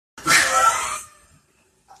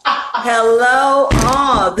Hello,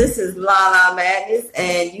 all. This is La Madness,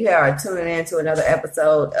 and you are tuning in to another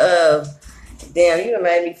episode of. Damn, you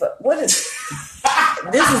made me. What is?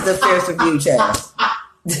 This is the Fierce Review channel.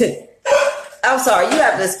 I'm sorry, you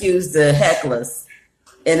have to excuse the hecklers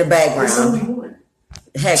in the background.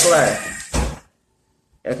 Heckler.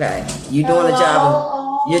 Okay, you're doing the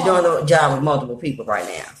job. You're doing the job of multiple people right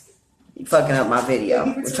now. You fucking up my video.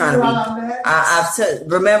 We're trying to be.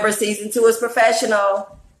 Remember, season 2 is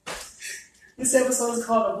professional. This episode is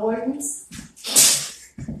called Avoidance.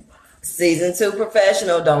 Season 2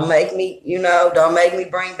 professional. Don't make me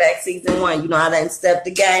bring back season 1. You know, I done stepped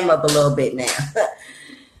the game up a little bit now.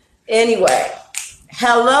 Anyway,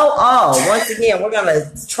 hello all. Once again, we're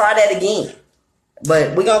gonna try that again.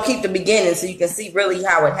 But we're gonna keep the beginning so you can see really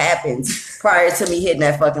how it happens prior to me hitting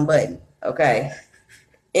that fucking button. Okay.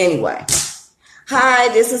 Anyway. Hi,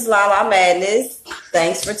 this is La Madness.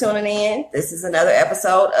 Thanks for tuning in. This is another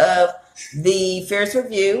episode of the Fierce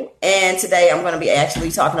Review, and today I'm going to be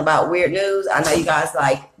actually talking about weird news. I know you guys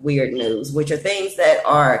like weird news, which are things that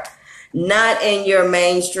are not in your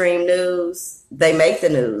mainstream news. They make the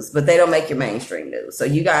news, but they don't make your mainstream news. So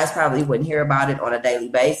you guys probably wouldn't hear about it on a daily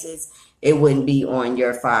basis. It wouldn't be on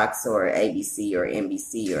your Fox or ABC or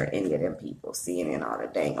NBC or any of them people, CNN, all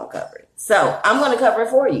that. They ain't gonna cover it. So I'm going to cover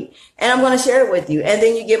it for you, and I'm going to share it with you, and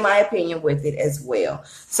then you get my opinion with it as well.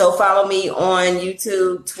 So follow me on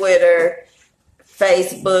YouTube, Twitter,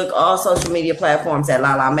 Facebook, all social media platforms at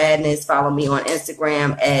La Madness. Follow me on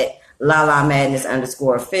Instagram at La Madness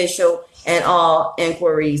 _official, and all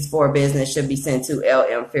inquiries for business should be sent to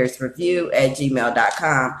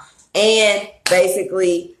lmfiercereview@gmail.com. And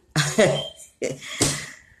basically,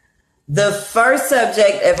 the first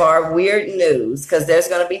subject of our weird news, because there's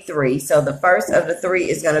going to be 3. So the first of the 3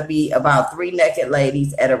 is going to be about 3 naked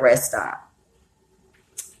ladies at a rest stop.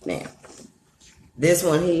 Now, this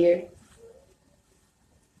one here,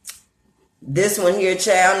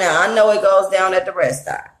 child. Now, I know it goes down at the rest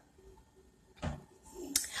stop,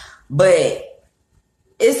 but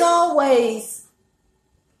it's always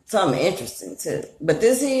something interesting too. But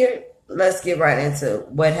this here, let's get right into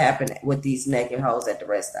what happened with these naked hoes at the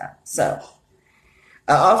rest stop. So,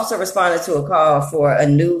 an officer responded to a call for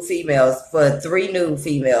 3 nude females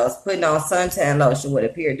putting on suntan lotion, what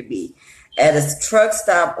appeared to be, at a truck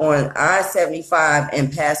stop on I-75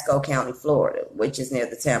 in Pasco County, Florida, which is near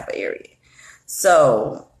the Tampa area.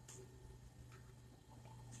 So,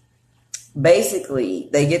 basically,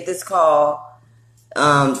 they get this call,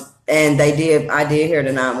 and I did hear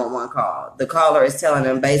the 911 call. The caller is telling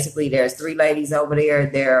them basically there's 3 ladies over there.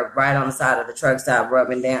 They're right on the side of the truck stop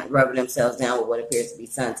rubbing themselves down with what appears to be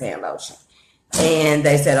suntan lotion. And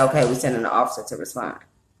they said, okay, we're sending an officer to respond.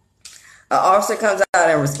 An officer comes out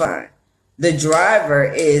and responds. The driver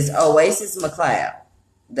is Oasis McLeod.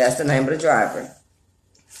 That's the name of the driver.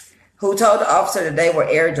 Who told the officer that they were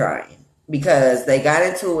air drying because they got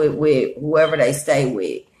into it with whoever they stay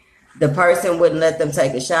with. The person wouldn't let them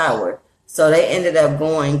take a shower. So they ended up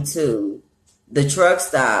going to the truck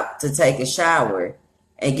stop to take a shower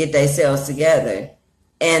and get themselves together.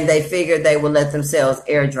 And they figured they would let themselves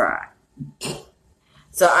air dry.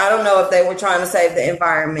 So I don't know if they were trying to save the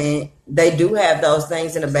environment. They do have those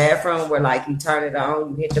things in the bathroom where like you turn it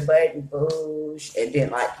on, you hit the button, boosh, and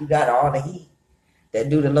then like you got all the heat that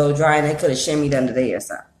do the little drying. They could have shimmied under there or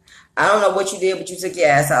something. I don't know what you did, but you took your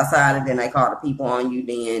ass outside and then they called the people on you.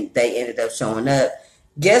 Then they ended up showing up.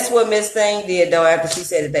 Guess what Miss Thing did, though, after she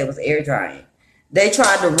said that they was air drying? They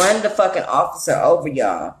tried to run the fucking officer over,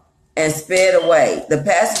 y'all, and sped away. The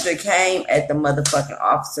passenger came at the motherfucking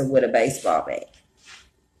officer with a baseball bat.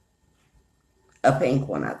 A pink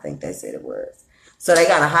one, I think they said it was. So they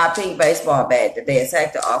got a hot pink baseball bat that they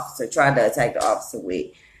tried to attack the officer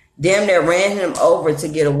with. Damn near ran him over to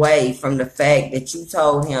get away from the fact that you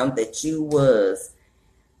told him that you was,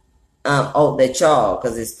 that y'all,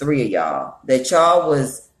 because it's 3 of y'all, that y'all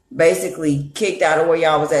was basically kicked out of where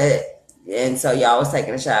y'all was at, and so y'all was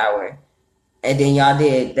taking a shower, and then y'all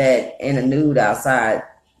did that in a nude outside,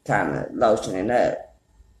 kind of lotioning up,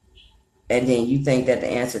 and then you think that the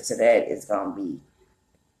answer to that is going to be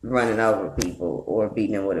running over people or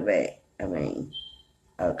beating them with a bat. I mean,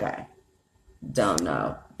 okay. Don't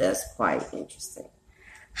know. That's quite interesting.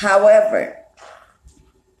 However,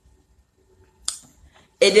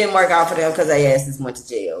 it didn't work out for them because they asses went to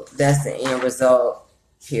jail. That's the end result.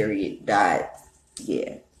 Period.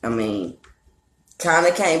 Yeah. I mean, kind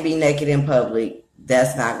of can't be naked in public.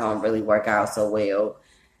 That's not going to really work out so well.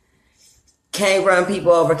 Can't run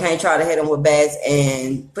people over. Can't try to hit them with bats.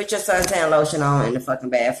 And put your suntan lotion on in the fucking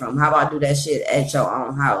bathroom. How about do that shit at your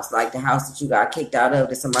own house? Like the house that you got kicked out of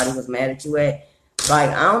that somebody was mad at you at. Like,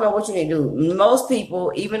 I don't know what you need to do. Most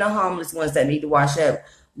people, even the homeless ones that need to wash up,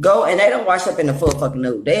 go and they don't wash up in the full fucking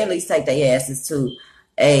nude. They at least take their asses to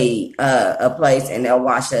a place and they'll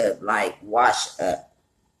wash up, like wash up.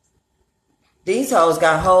 These hoes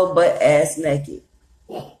got whole butt ass naked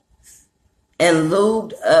and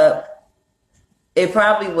lubed up. It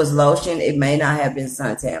probably was lotion. It may not have been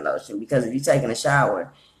suntan lotion, because if you're taking a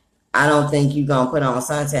shower, I don't think you're going to put on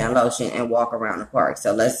suntan lotion and walk around the park.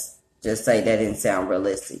 So let's just say that didn't sound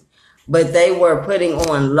realistic. But they were putting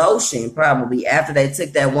on lotion probably after they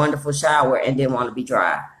took that wonderful shower and didn't want to be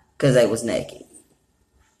dry because they was naked.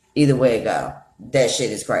 Either way it go, that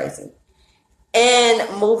shit is crazy.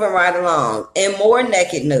 And moving right along, in more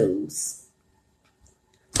naked news,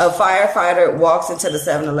 a firefighter walks into the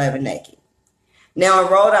 7-Eleven naked. Now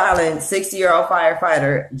in Rhode Island, 60-year-old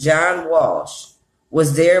firefighter John Walsh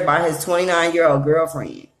was there by his 29-year-old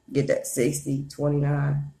girlfriend. Get that, 60,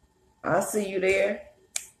 29. I see you there.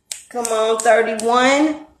 Come on,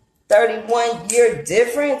 31. 31-year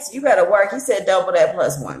difference. You better work. He said double that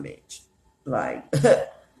plus one, bitch. Like,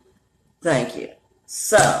 thank you.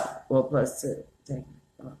 So, well, plus two.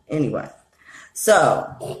 Anyway,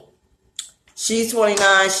 so she's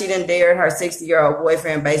 29. She done dared her 60-year-old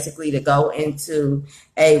boyfriend basically to go into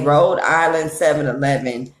a Rhode Island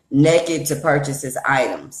 7-Eleven naked to purchase his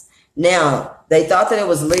items. Now, they thought that it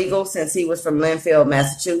was legal since he was from Lynnfield,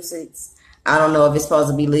 Massachusetts. I don't know if it's supposed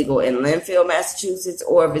to be legal in Lynnfield, Massachusetts,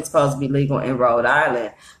 or if it's supposed to be legal in Rhode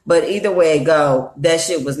Island. But either way it go, that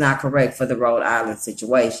shit was not correct for the Rhode Island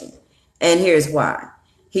situation. And here's why.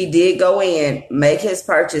 He did go in, make his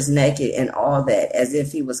purchase naked and all that, as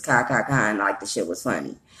if he was and like the shit was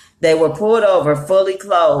funny. They were pulled over fully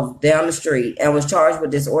clothed down the street and was charged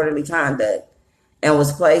with disorderly conduct and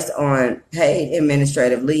was placed on paid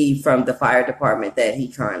administrative leave from the fire department that he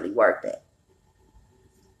currently worked at.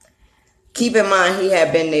 Keep in mind, he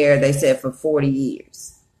had been there, they said, for 40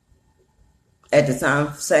 years at the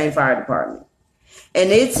same fire department.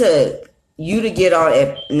 And it took you to get on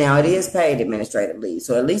it. Now, it is paid administrative leave.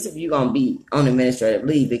 So at least if you're going to be on administrative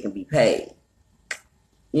leave, it can be paid.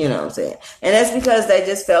 You know what I'm saying? And that's because they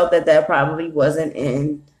just felt that that probably wasn't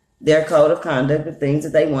in their code of conduct, the things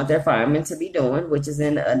that they want their firemen to be doing, which is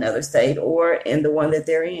in another state or in the one that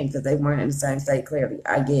they're in, because they weren't in the same state, clearly.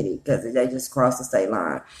 I get it, because they just crossed the state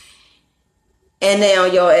line. And now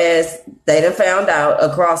your ass, they done found out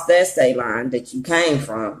across that state line that you came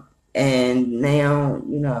from. And now,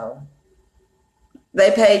 you know,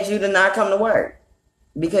 they paid you to not come to work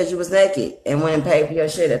because you was naked and went and paid for your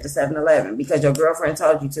shit at the 7-Eleven because your girlfriend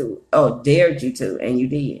told you to, dared you to, and you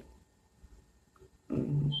did.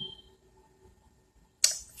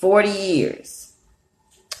 40 years.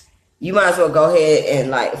 You might as well go ahead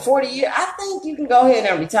and 40 years. I think you can go ahead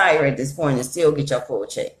and retire at this point and still get your full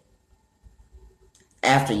check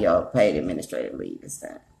after your paid administrative leave is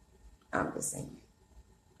done. I'm just saying.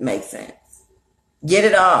 Makes sense. Get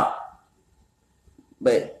it all.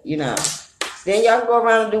 But, you know, then y'all can go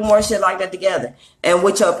around and do more shit like that together. And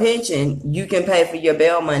with your pension, you can pay for your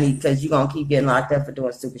bail money because you're going to keep getting locked up for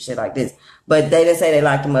doing stupid shit like this. But they didn't say they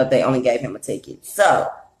locked him up. They only gave him a ticket. So,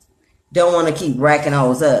 don't want to keep racking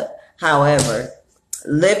those up. However,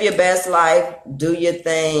 live your best life. Do your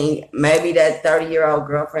thing. Maybe that 30-year-old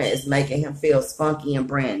girlfriend is making him feel spunky and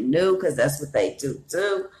brand new because that's what they do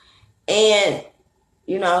too. And,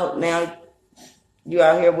 you know, now you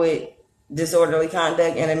out here with disorderly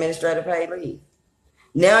conduct and administrative paid leave.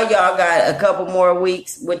 Now y'all got a couple more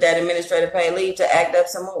weeks with that administrative paid leave to act up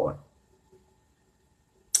some more.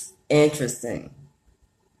 Interesting.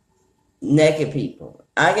 Naked people.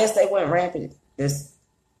 I guess they went rampant this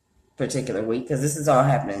particular week because this is all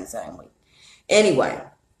happening in the same week. Anyway,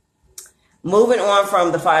 moving on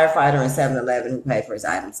from the firefighter in 7-Eleven who paid for his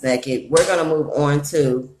items naked, we're going to move on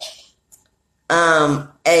to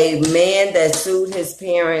a man that sued his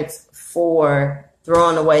parents for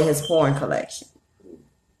throwing away his porn collection.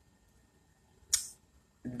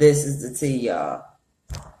 This is the tea, y'all.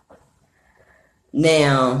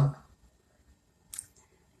 Now,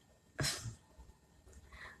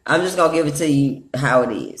 I'm just going to give it to you how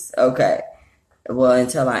it is. Okay. Well,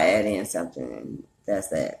 until I add in something. That's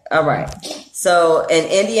that. All right. So, an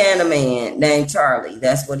Indiana man named Charlie,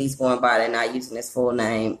 that's what he's going by, they're not using his full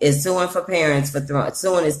name, is suing his parents, for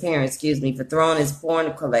throwing his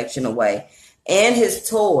porn collection away and his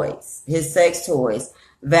toys, his sex toys,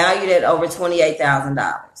 valued at over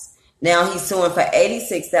 $28,000. Now he's suing for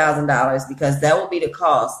 $86,000 because that will be the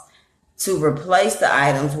cost to replace the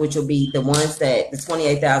items, which will be the ones that the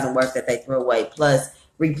 $28,000 worth that they threw away, plus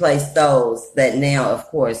replace those that now, of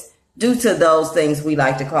course, due to those things we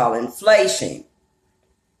like to call inflation,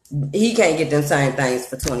 he can't get them same things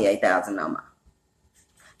for $28,000 no more.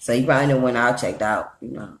 So he probably done went out, checked out,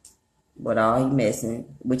 what all he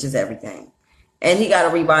missing, which is everything. And he got to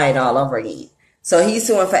rebuy it all over again. So he's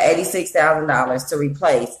suing for $86,000 to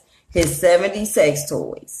replace his 70 sex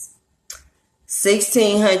toys,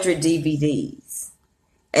 1,600 DVDs,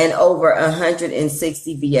 and over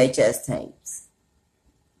 160 VHS tapes.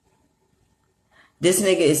 This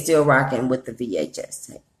nigga is still rocking with the VHS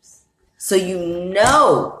tapes. So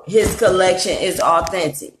his collection is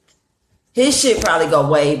authentic. His shit probably go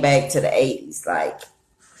way back to the 80s.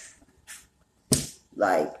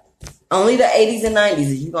 Like only the 80s and 90s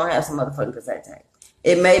is you gonna have some motherfucking cassette tape.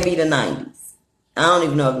 It may be the 90s. I don't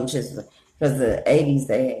even know if them shits was, because the 80s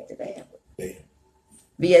they have it.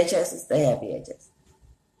 VHSs, they have VHS.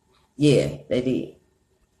 Yeah, they did.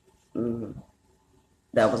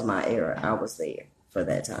 That was my era. I was there for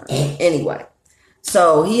that time. Anyway,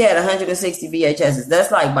 so he had 160 VHSs.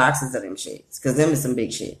 That's like boxes of them shits, because them is some big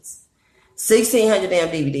shits. 1,600 damn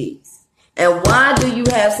DVDs. And why do you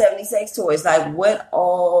have 70 sex toys? Like, what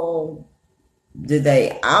all did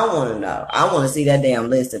they? I want to know. I want to see that damn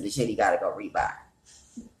list of the shit he got to go rebuy.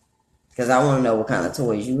 Because I want to know what kind of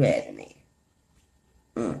toys you had in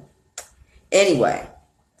there. Anyway,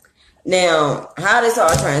 now, how this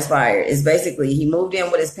all transpired is basically he moved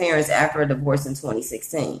in with his parents after a divorce in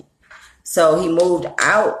 2016. So he moved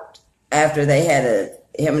out after him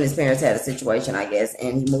and his parents had a situation, I guess,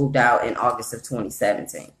 and he moved out in August of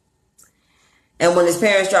 2017. And when his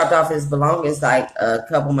parents dropped off his belongings like a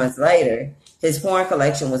couple months later, his porn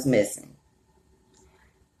collection was missing.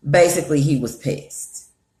 Basically, he was pissed.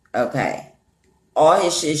 Okay. All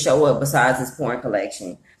his shit show up besides his porn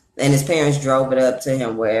collection. And his parents drove it up to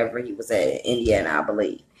him wherever he was at, in Indiana, I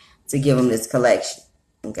believe, to give him this collection.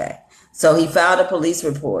 Okay. So he filed a police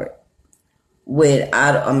report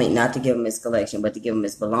not to give him his collection, but to give him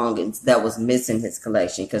his belongings that was missing his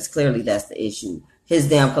collection, because clearly that's the issue. His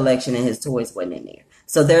damn collection and his toys wasn't in there.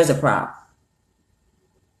 So there's a problem.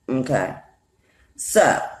 Okay.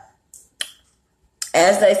 So,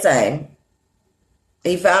 as they say,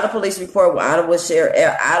 he filed a police report with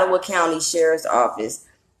Ottawa County Sheriff's Office,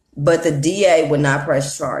 but the DA would not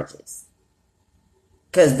press charges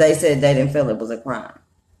because they said they didn't feel it was a crime.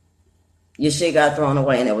 Your shit got thrown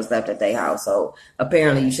away and it was left at their house. So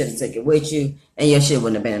apparently you should have took it with you and your shit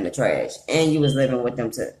wouldn't have been in the trash. And you was living with them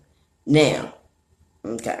too. Now,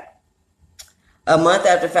 okay. A month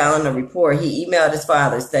after filing the report, he emailed his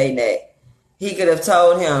father stating that he could have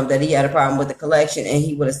told him that he had a problem with the collection and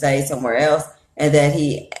he would have stayed somewhere else, and that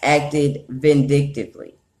he acted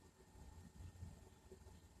vindictively.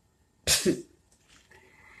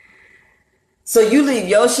 So you leave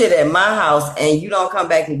your shit at my house and you don't come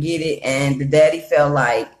back and get it, and the daddy felt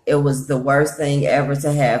like it was the worst thing ever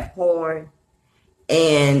to have porn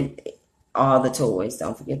and all the toys,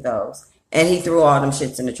 don't forget those, and he threw all them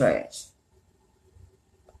shits in the trash.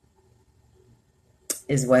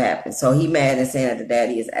 Is what happened. So he mad and saying that the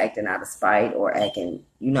daddy is acting out of spite or acting,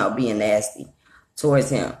 being nasty towards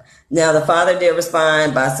him. Now, the father did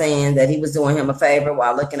respond by saying that he was doing him a favor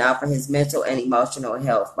while looking out for his mental and emotional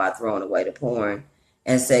health by throwing away the porn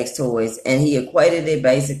and sex toys. And he equated it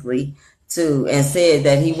basically to, and said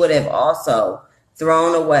that he would have also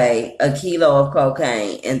thrown away a kilo of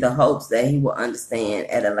cocaine in the hopes that he will understand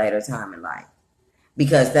at a later time in life.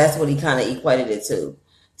 Because that's what he kind of equated it to.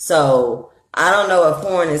 So, I don't know if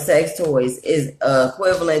porn and sex toys is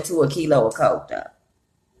equivalent to a kilo of coke, though.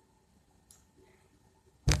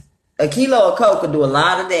 A kilo of coke could do a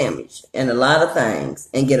lot of damage and a lot of things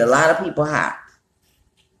and get a lot of people high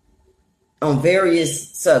on various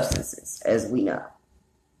substances, as we know.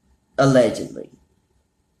 Allegedly.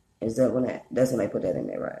 That's when they put that in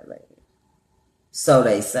there, right? So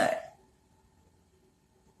they say.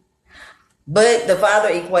 But the father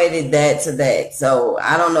equated that to that. So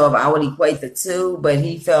I don't know if I would equate the two, but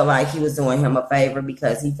he felt like he was doing him a favor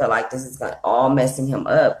because he felt like this is all messing him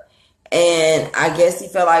up. And I guess he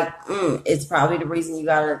felt like, it's probably the reason you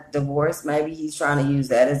got a divorce. Maybe he's trying to use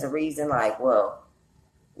that as a reason. Like, well,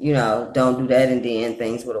 don't do that and then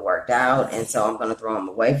things would have worked out. And so I'm going to throw him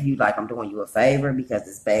away for you like I'm doing you a favor because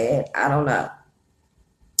it's bad. I don't know.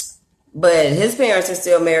 But his parents are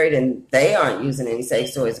still married and they aren't using any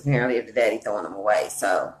sex toys apparently if the daddy throwing them away.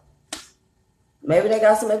 So maybe they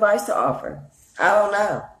got some advice to offer. I don't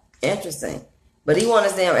know. Interesting. But he won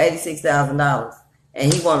his damn $86,000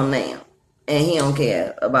 and he want them now. And he don't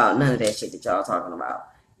care about none of that shit that y'all talking about.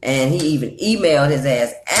 And he even emailed his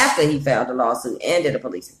ass after he filed the lawsuit and did a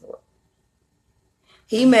police report.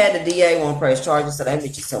 He mad the DA won't press charges, so that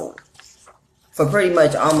bitch is suing for pretty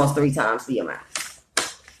much almost 3 times the amount.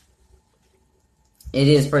 It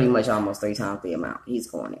is pretty much almost 3 times the amount he's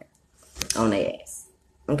going there on their ass.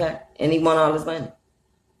 Okay? And he want all his money.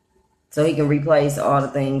 So he can replace all the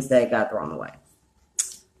things that got thrown away.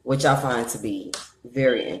 Which I find to be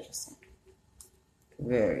very interesting.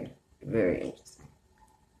 Very, very interesting.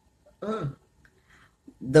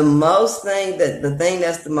 The thing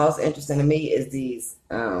that's the most interesting to me is these,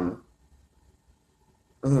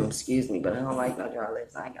 excuse me, but I don't like no dry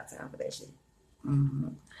lips. I ain't got time for that shit.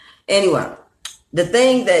 Anyway, the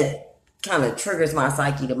thing that kind of triggers my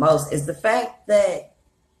psyche the most is the fact that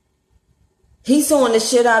he's suing the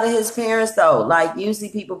shit out of his parents, though. Like, usually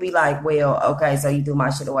people be like, well, okay, so you threw my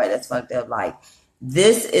shit away. That's fucked up. Like,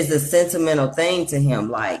 this is a sentimental thing to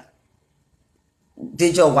him. Like,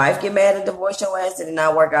 did your wife get mad and divorce your ass? Did it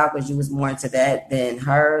not work out because you was more into that than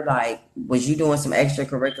her? Like, was you doing some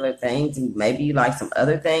extracurricular things and maybe you like some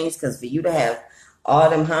other things? Because for you to have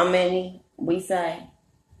all them, how many we say?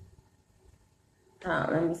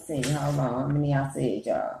 Let me see. Hold on. How many I said,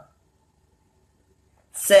 y'all?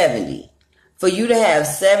 70. For you to have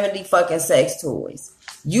 70 fucking sex toys,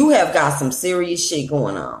 you have got some serious shit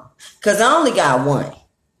going on. Because I only got one.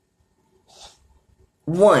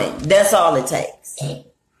 One. That's all it takes.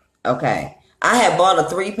 Okay. I had bought a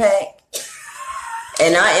 3-pack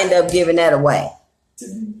and I end up giving that away.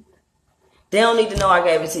 They don't need to know I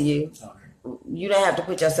gave it to you. You don't have to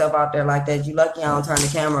put yourself out there like that. You lucky I don't turn the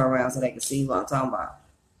camera around so they can see what I'm talking about.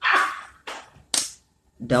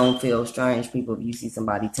 Don't feel strange, people, if you see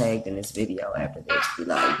somebody tagged in this video after this. Be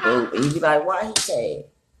like, boo. And you be like, why he tagged?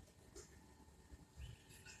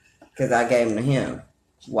 Because I gave him to him.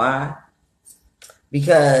 Why?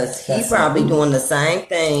 Because he probably doing the same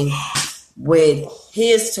thing with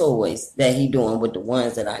his toys that he doing with the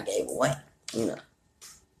ones that I gave away. You know.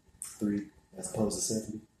 3 as opposed to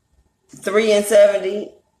 70. 3 and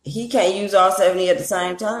 70. He can't use all 70 at the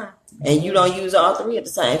same time. And you don't use all 3 at the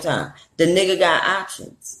same time. The nigga got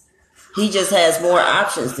options. He just has more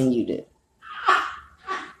options than you do.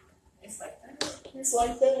 It's like that. It's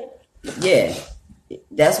like that. Yeah.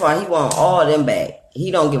 That's why he want all them back.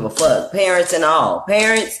 He don't give a fuck. Parents and all.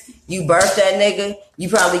 Parents, you birthed that nigga. You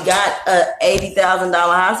probably got a $80,000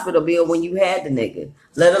 hospital bill when you had the nigga.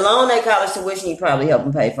 Let alone that college tuition you probably helped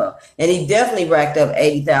him pay for. And he definitely racked up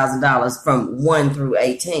 $80,000 from 1 through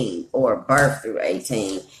 18 or birth through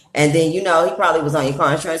 18. And then, you know, he probably was on your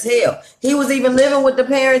car insurance. Hell, he was even living with the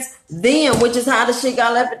parents then, which is how the shit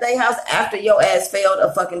got left at their house after your ass failed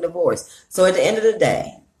a fucking divorce. So at the end of the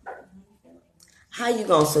day, how you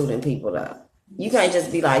gonna sue them people though? You can't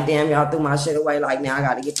just be like, damn, y'all threw my shit away. Like, now I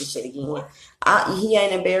gotta get this shit again. He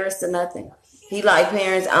ain't embarrassed or nothing. He like,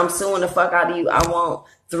 parents, I'm suing the fuck out of you. I want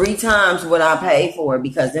 3 times what I paid for it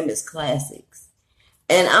because them is classics.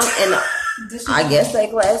 And I guess they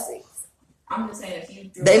classics. I'm just saying if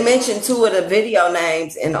you They mentioned 2 of the video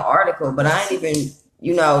names in the article, but I ain't even,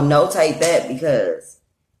 notate that because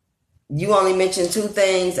you only mentioned 2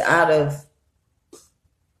 things out of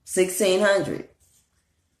 1,600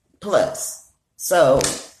 plus. So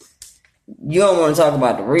you don't want to talk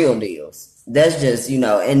about the real deals. That's just,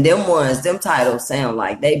 and them titles sound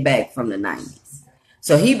like they back from the 90s.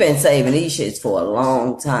 So he been saving these shits for a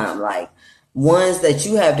long time. Like ones that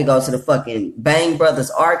you have to go to the fucking Bang Brothers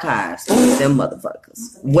archives to get them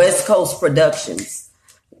motherfuckers. West Coast Productions.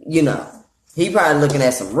 He probably looking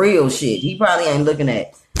at some real shit. He probably ain't looking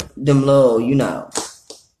at them little,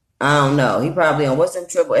 I don't know. He probably on what's them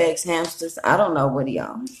triple X hamsters? I don't know what he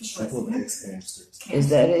on. Triple X hamsters. Is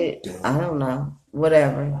that it? I don't know.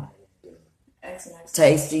 Whatever.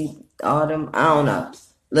 Tasty, all them. I don't know.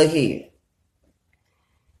 Look here.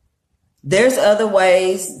 There's other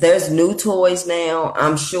ways. There's new toys now.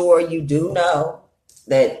 I'm sure you do know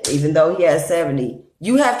that even though he has 70,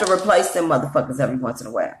 you have to replace them motherfuckers every once in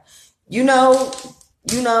a while. They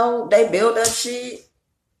build up shit.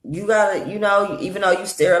 You gotta, even though you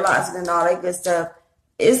sterilize it and all that good stuff,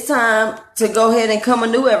 it's time to go ahead and come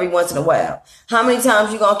anew every once in a while. How many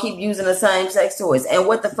times you gonna keep using the same sex toys? And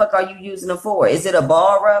what the fuck are you using them for? Is it a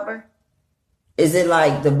ball rubber? Is it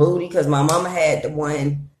like the booty? Because my mama had the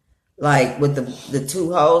one like with the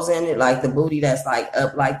 2 holes in it, like the booty that's like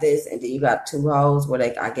up like this, and then you got 2 holes where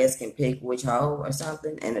they, I guess, can pick which hole or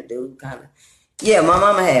something, and the dude kind of, yeah, my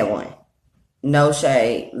mama had one. No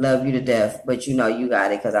shade, love you to death, but you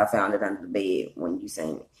got it because I found it under the bed when you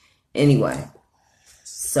seen it. Anyway,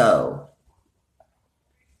 so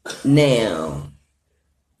now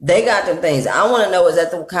they got them things. I want to know, is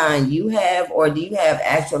that the kind you have, or do you have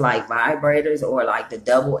actual like vibrators or like the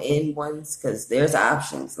double end ones? Because there's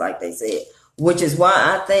options, like they said, which is why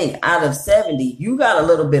I think out of 70, you got a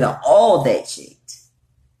little bit of all that shit.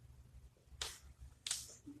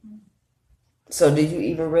 So do you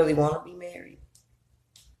even really want to be married?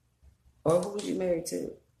 Or who was you married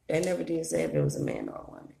to? They never did say if it was a man or a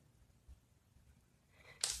woman.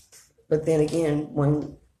 But then again,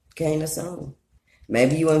 one can't assume.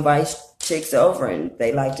 Maybe you invite chicks over and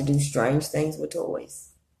they like to do strange things with toys.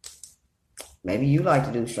 Maybe you like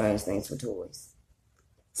to do strange things with toys.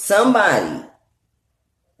 Somebody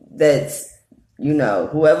that's,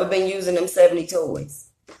 whoever been using them 70 toys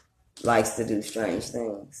likes to do strange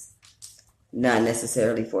things. Not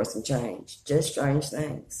necessarily for some change, just strange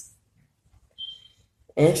things.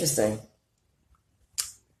 Interesting.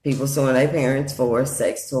 People suing their parents for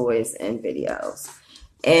sex toys and videos.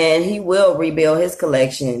 And he will rebuild his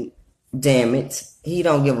collection. Damn it. He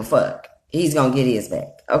don't give a fuck. He's going to get his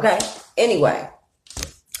back. Okay? Anyway.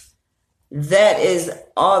 That is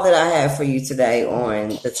all that I have for you today on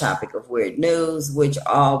the topic of weird news, which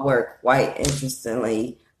all were quite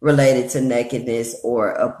interestingly related to nakedness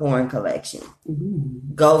or a porn collection.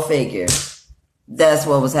 Mm-hmm. Go figure. That's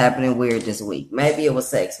what was happening weird this week. Maybe it was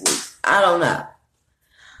sex week. I don't know.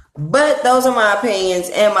 But those are my opinions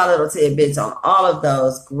and my little tidbits on all of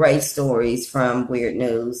those great stories from Weird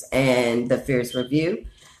News and the Fierce Review.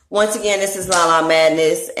 Once again, this is Lala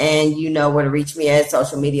Madness, and you know where to reach me at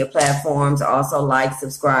social media platforms. Also, like,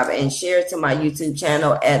 subscribe, and share to my YouTube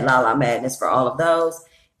channel at Lala Madness for all of those.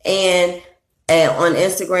 And on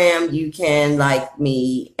Instagram, you can like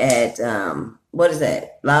me at, what is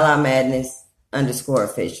that? Lala Madness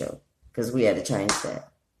 _official. Because we had to change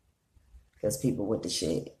that. Because people with the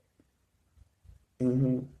shit.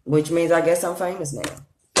 Which means I guess I'm famous now.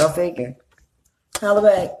 Go figure. Holla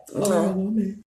back.